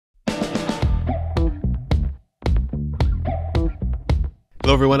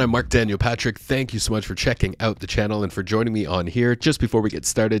Hello everyone, I'm Mark Daniel Patrick. Thank you so much for checking out the channel and for joining me on here. Just before we get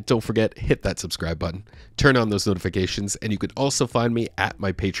started, don't forget, hit that subscribe button, turn on those notifications, and you can also find me at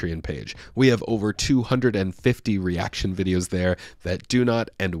my Patreon page. We have over 250 reaction videos there that do not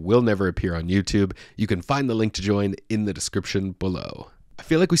and will never appear on YouTube. You can find the link to join in the description below. I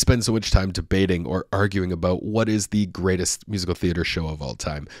feel like we spend so much time debating or arguing about what is the greatest musical theater show of all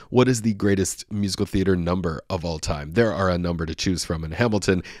time. What is the greatest musical theater number of all time? There are a number to choose from in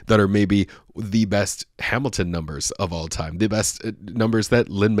Hamilton that are maybe the best Hamilton numbers of all time, the best numbers that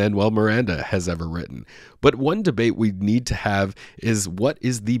Lin-Manuel Miranda has ever written. But one debate we need to have is what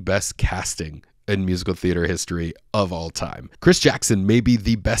is the best casting in musical theater history of all time. Chris Jackson may be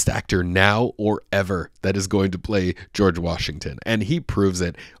the best actor now or ever that is going to play George Washington, and he proves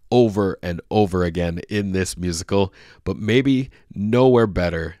it over and over again in this musical, but maybe nowhere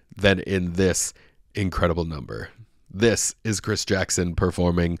better than in this incredible number. This is Chris Jackson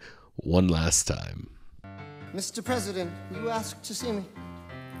performing One Last Time. Mr. President, you asked to see me.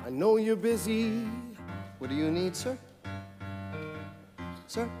 I know you're busy. What do you need, sir?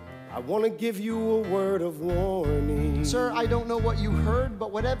 Sir? I want to give you a word of warning. Sir, I don't know what you heard,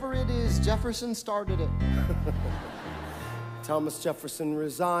 but whatever it is, Jefferson started it. Thomas Jefferson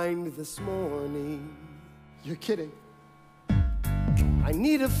resigned this morning. You're kidding. I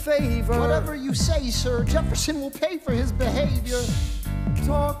need a favor. Whatever you say, sir, Jefferson will pay for his behavior.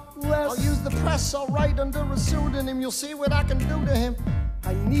 Talk less. I'll use the press, I'll write under a pseudonym. You'll see what I can do to him.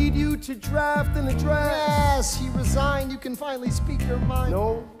 I need you to draft an address. Yes, he resigned. You can finally speak your mind.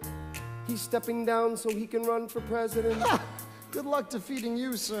 No. He's stepping down so he can run for president. Good luck defeating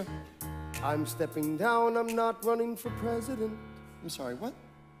you, sir. I'm stepping down, I'm not running for president. I'm sorry, what?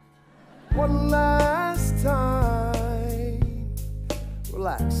 One last time.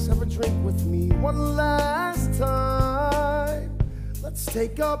 Relax, have a drink with me. One last time. Let's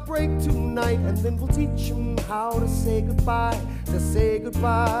take a break tonight and then we'll teach him how to say goodbye. To say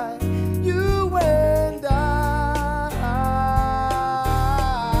goodbye, you and I.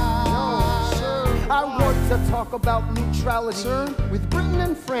 I want to talk about neutrality. Sir, with Britain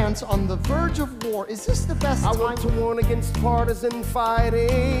and France on the verge of war, is this the best time? I want to warn against partisan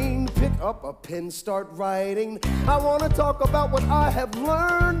fighting. Pick up a pen, start writing. I want to talk about what I have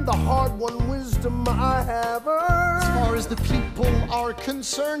learned, the hard-won wisdom I have earned. As far as the people are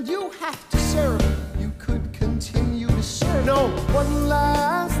concerned, you have to serve. You could continue to serve. No, one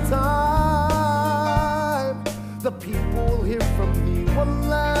last time. The people will hear from me one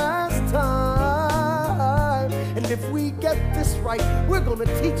last time. And if we get this right, we're gonna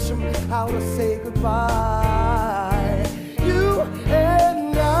teach them how to say goodbye. You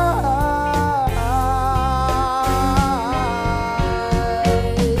and I.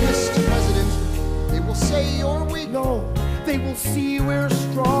 Mr. President, they will say you're weak. No, they will see we're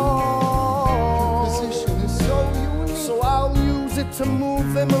strong. Your position is so unique. So I'll use it to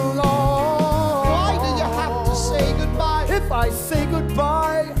move them along. Why do you have to say goodbye? If I say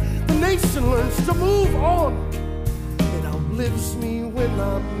goodbye, the nation learns to move on. It outlives me when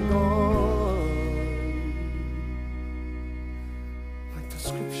I'm gone. Like the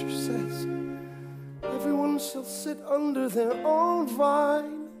scripture says, everyone shall sit under their own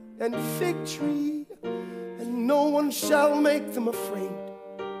vine and fig tree, and no one shall make them afraid.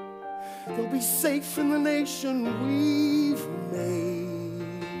 They'll be safe in the nation we've made.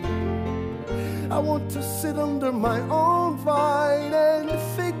 I want to sit under my own vine and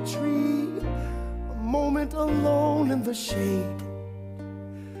fig tree, a moment alone in the shade,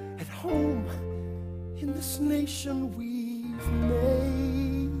 at home in this nation we've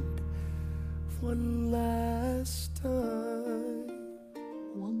made. One last time.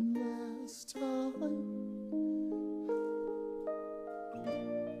 One last time.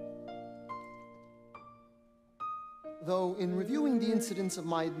 Though in reviewing the incidents of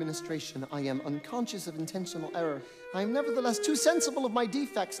my administration, I am unconscious of intentional error, I am nevertheless too sensible of my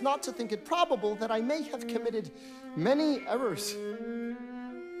defects not to think it probable that I may have committed many errors.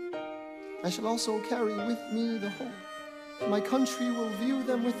 I shall also carry with me the hope that my country will view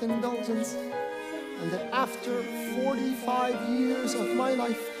them with indulgence, and that after 45 years of my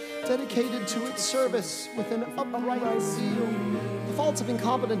life dedicated to its service with an upright zeal, the faults of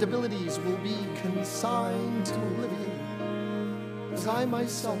incompetent abilities will be consigned to oblivion, as I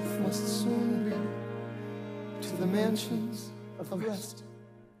myself must soon be to the mansions of rest.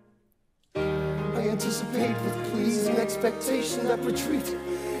 I anticipate with pleasing expectation that retreat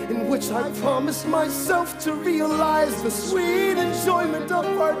in which I promise myself to realize the sweet enjoyment of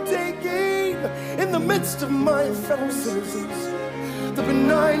partaking in the midst of my fellow citizens, the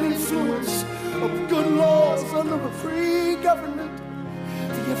benign influence of good laws under a free government,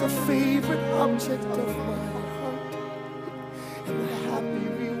 the favorite object of my heart, and the happy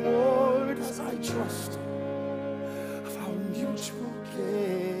reward, as I trust, of our mutual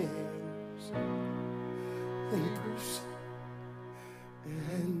cares, labors,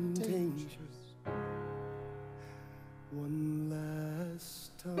 and dangers. One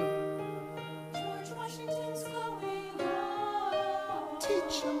last time. George Washington's going home.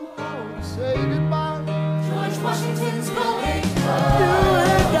 Teach him how to say goodbye. George Washington's going home. You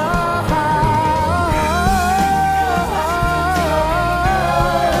and I.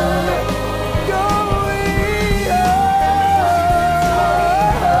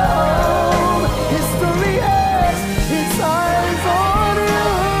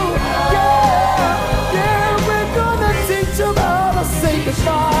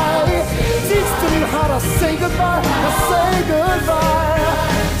 Say goodbye, say goodbye,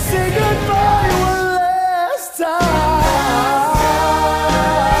 say goodbye one last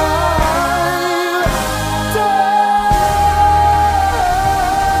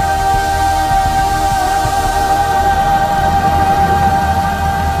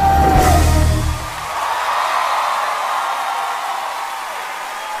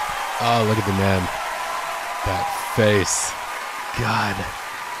Oh, look at the man. That face. God.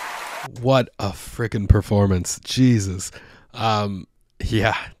 What a freaking performance. Jesus.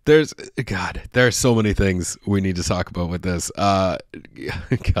 Yeah, there are so many things we need to talk about with this. God,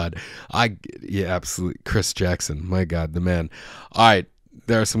 absolutely. Chris Jackson, my God, the man. All right,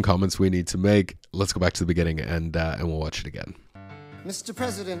 there are some comments we need to make. Let's go back to the beginning and we'll watch it again. Mr.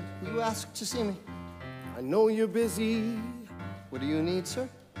 President, you asked to see me. I know you're busy. What do you need, sir?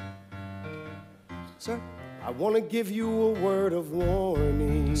 Sir? I want to give you a word of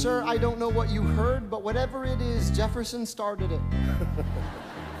warning. Sir, I don't know what you heard, but whatever it is, Jefferson started it.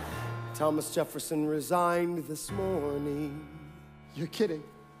 Thomas Jefferson resigned this morning. You're kidding.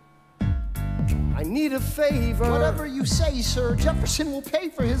 I need a favor. Whatever you say, sir, Jefferson will pay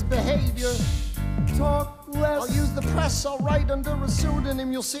for his behavior. Talk less. I'll use the press, I'll write under a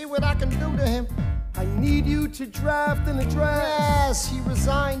pseudonym. You'll see what I can do to him. I need you to draft an address. Yes, he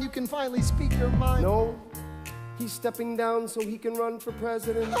resigned. You can finally speak your mind. No, he's stepping down so he can run for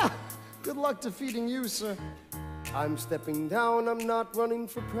president. Good luck defeating you, sir. I'm stepping down, I'm not running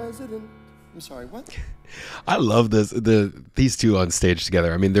for president. I'm sorry, what? I love this. These two on stage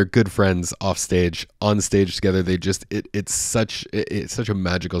together. I mean, they're good friends off stage. On stage together, they just it's such a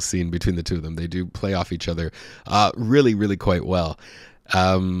magical scene between the two of them. They do play off each other really, really quite well.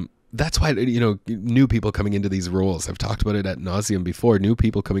 That's why, new people coming into these roles, I've talked about it ad nauseum before, new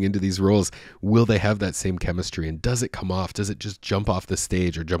people coming into these roles, will they have that same chemistry? And does it come off? Does it just jump off the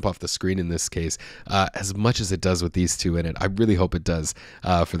stage or jump off the screen in this case, as much as it does with these two in it? I really hope it does,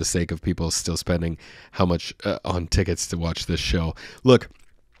 for the sake of people still spending how much on tickets to watch this show. Look,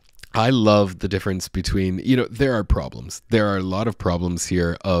 I love the difference between, there are problems. There are a lot of problems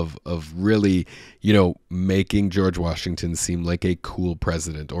here of really, making George Washington seem like a cool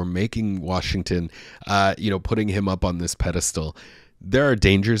president, or making Washington, putting him up on this pedestal. There are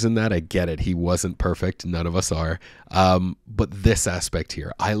dangers in that. I get it. He wasn't perfect. None of us are. But this aspect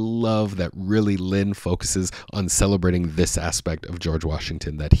here, I love that really Lynn focuses on celebrating this aspect of George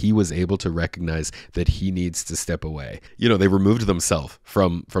Washington, that he was able to recognize that he needs to step away. They removed themselves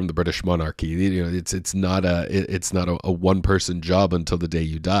from the British monarchy. It's not a one-person job until the day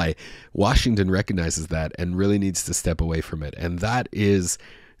you die. Washington recognizes that and really needs to step away from it. And that is...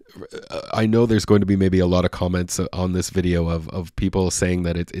 I know there's going to be maybe a lot of comments on this video of people saying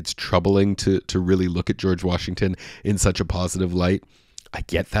that it's troubling to really look at George Washington in such a positive light. I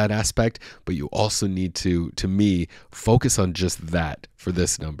get that aspect, but you also need to me, focus on just that for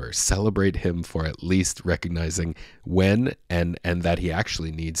this number. Celebrate him for at least recognizing when and that he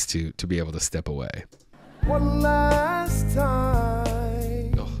actually needs to be able to step away. One last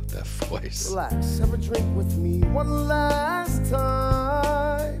time. Oh, that voice. Relax, have a drink with me one last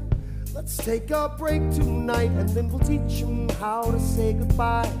time. Let's take a break tonight, and then we'll teach him how to say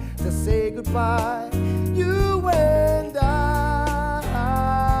goodbye, you and I.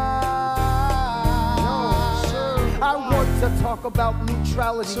 No, sir. I want to talk about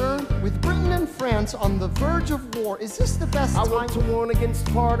neutrality. Sir, with Britain and France on the verge of war, is this the best time? I want to warn against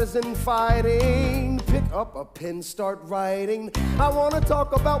partisan fighting. Pick up a pen, start writing. I want to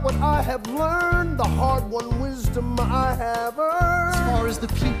talk about what I have learned, the hard-won wisdom I have earned. As far as the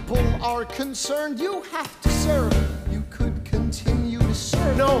people are concerned, you have to serve. You could continue to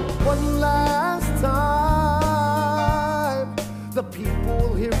serve. No, one last time. The people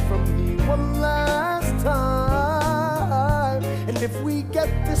will hear from me one last time. And if we get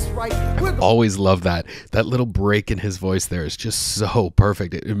this this right. We're gonna Always love that little break in his voice there is just so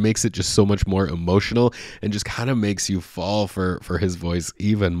perfect. It makes it just so much more emotional and just kind of makes you fall for his voice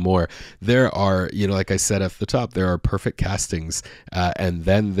even more. There are, like I said at the top, there are perfect castings, and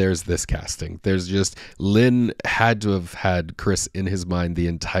then there's this casting. There's just, Lin had to have had Chris in his mind the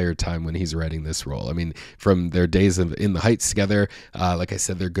entire time when he's writing this role. I mean, from their days in the Heights together, like I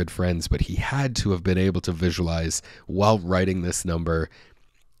said, they're good friends, but he had to have been able to visualize while writing this number,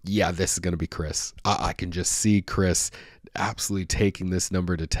 yeah, this is going to be Chris. I can just see Chris absolutely taking this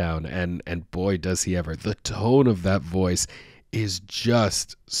number to town, and boy, does he ever. The tone of that voice is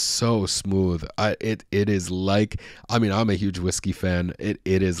just so smooth. It is like, I mean, I'm a huge whiskey fan. It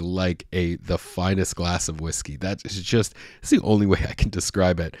is like the finest glass of whiskey. That is just, it's the only way I can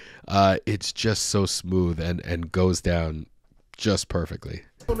describe it. It's just so smooth and goes down just perfectly.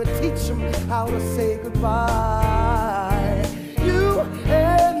 gonna teach them how to say goodbye. You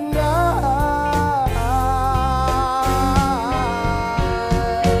and I.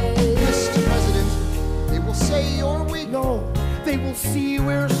 Mr. President, they will say you're weak. No, they will see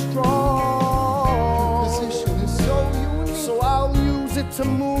we're strong. Your position is so unique. So I'll use it to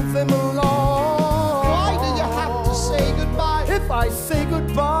move them along. Why do you have to say goodbye? If I say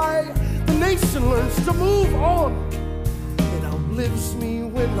goodbye, the nation learns to move on. It outlives me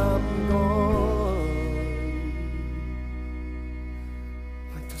when I'm gone.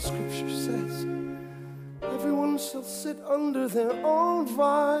 Like the scripture says, everyone shall sit under their own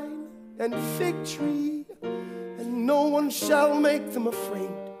vine and fig tree, and no one shall make them afraid.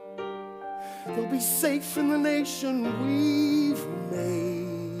 They'll be safe in the nation we've made.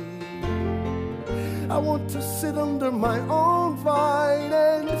 I want to sit under my own vine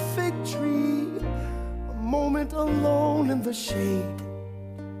and fig tree, a moment alone in the shade,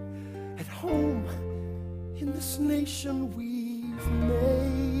 at home in this nation we've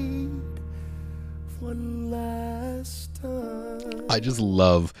made, one last time. I just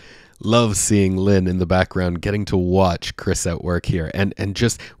love seeing Lin in the background, getting to watch Chris at work here, and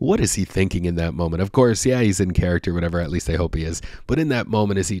just what is he thinking in that moment? Of course, yeah, he's in character, whatever, at least I hope he is, but in that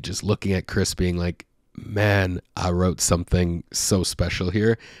moment, is he just looking at Chris being like, man, I wrote something so special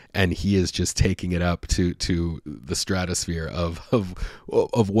here, and he is just taking it up to the stratosphere of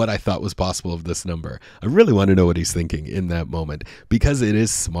what I thought was possible of this number. I really want to know what he's thinking in that moment, because it is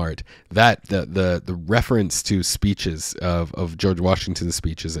smart that the reference to speeches of George Washington's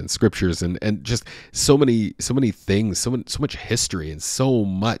speeches and scriptures and just so many things, so much history and so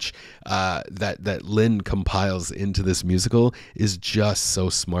much that Lin compiles into this musical is just so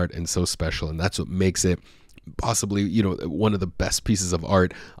smart and so special, and that's what makes it possibly, one of the best pieces of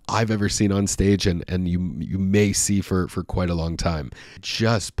art I've ever seen on stage, and you may see for quite a long time. It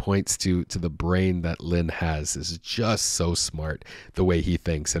just points to the brain that Lin has. Is just so smart the way he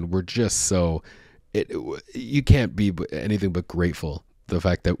thinks, and we're just so you can't be anything but grateful the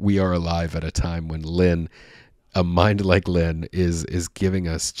fact that we are alive at a time when Lin, a mind like Lin, is giving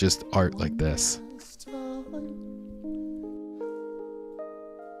us just art like this.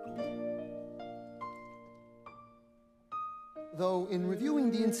 Though in reviewing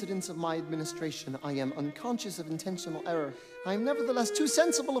the incidents of my administration, I am unconscious of intentional error, I am nevertheless too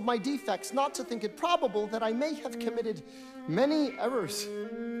sensible of my defects not to think it probable that I may have committed many errors.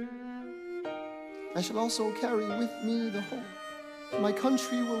 I shall also carry with me the hope that my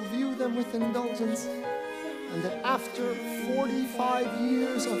country will view them with indulgence, and that after 45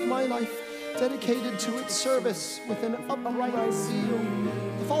 years of my life dedicated to its service with an upright zeal,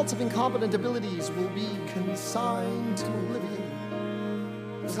 the faults of incompetent abilities will be consigned to oblivion,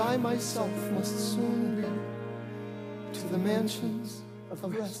 as I myself must soon be to the mansions of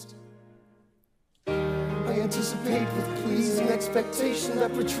rest. I anticipate with pleasing expectation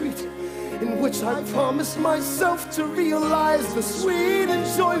that retreat in which I promise myself to realize the sweet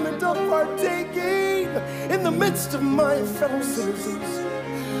enjoyment of partaking in the midst of my fellow citizens,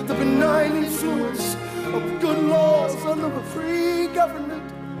 the benign influence of good laws under a free government,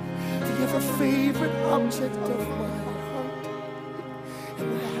 the ever-favorite object of my heart,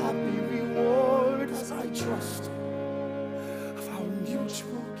 and the happy reward, as I trust, of our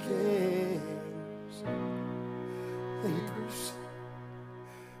mutual cares, labors,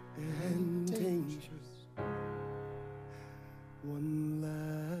 and dangers. One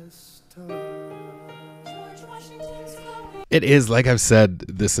last time. George Washington's going. It is, like I've said,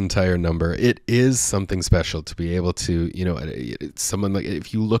 this entire number, it is something special to be able to, someone like,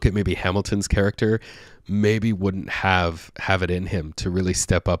 if you look at maybe Hamilton's character, maybe wouldn't have it in him to really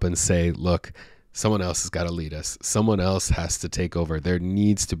step up and say, look, someone else has got to lead us. Someone else has to take over. There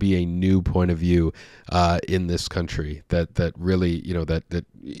needs to be a new point of view in this country that really,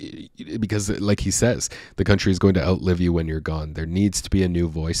 because like he says, the country is going to outlive you when you're gone. There needs to be a new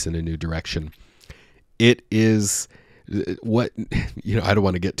voice and a new direction. It is what, I don't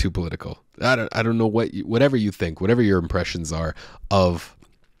want to get too political. I don't know whatever you think, whatever your impressions are of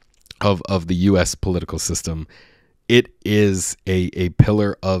the U.S. political system. It is a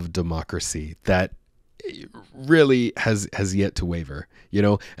pillar of democracy that really has yet to waver.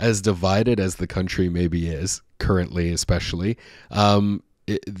 As divided as the country maybe is currently, especially,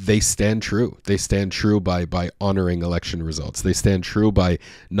 they stand true. They stand true by honoring election results. They stand true by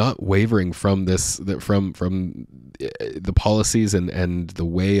not wavering from the policies and the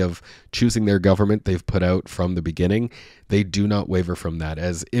way of choosing their government they've put out from the beginning. They do not waver from that.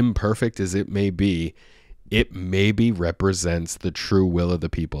 As imperfect as it maybe represents the true will of the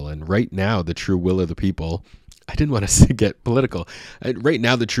people. And right now, the true will of the people, I didn't want to get political. Right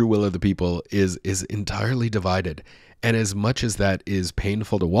now, the true will of the people is entirely divided. And as much as that is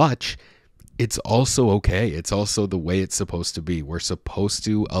painful to watch, it's also okay. It's also the way it's supposed to be. We're supposed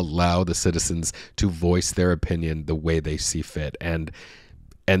to allow the citizens to voice their opinion the way they see fit. And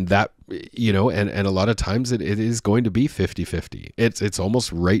that, and a lot of times it is going to be 50-50. It's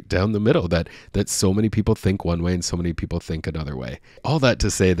almost right down the middle that so many people think one way and so many people think another way. All that to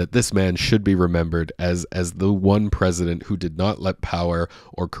say that this man should be remembered as the one president who did not let power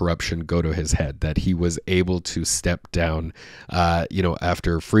or corruption go to his head, that he was able to step down,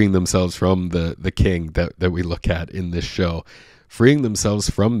 after freeing themselves from the king that we look at in this show, freeing themselves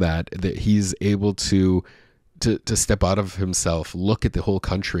from that he's able to step out of himself, look at the whole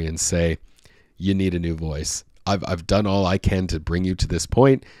country and say, you need a new voice. I've done all I can to bring you to this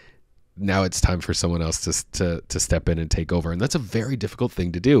point. Now it's time for someone else to step in and take over. And that's a very difficult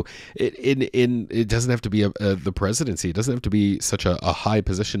thing to do. It doesn't have to be the presidency. It doesn't have to be such a high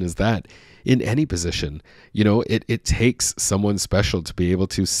position as that. In any position, it takes someone special to be able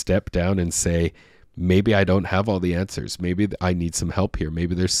to step down and say, maybe I don't have all the answers. Maybe I need some help here.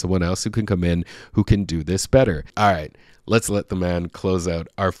 Maybe there's someone else who can come in who can do this better. All right, let's let the man close out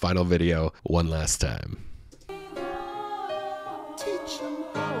our final video one last time. Teach them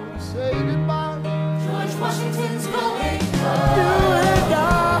how to say goodbye. George Washington's going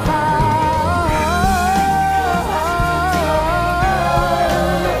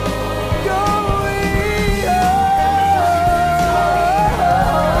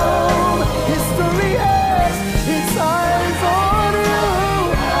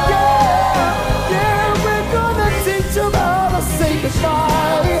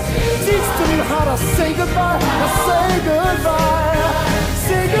Say goodbye, say goodbye.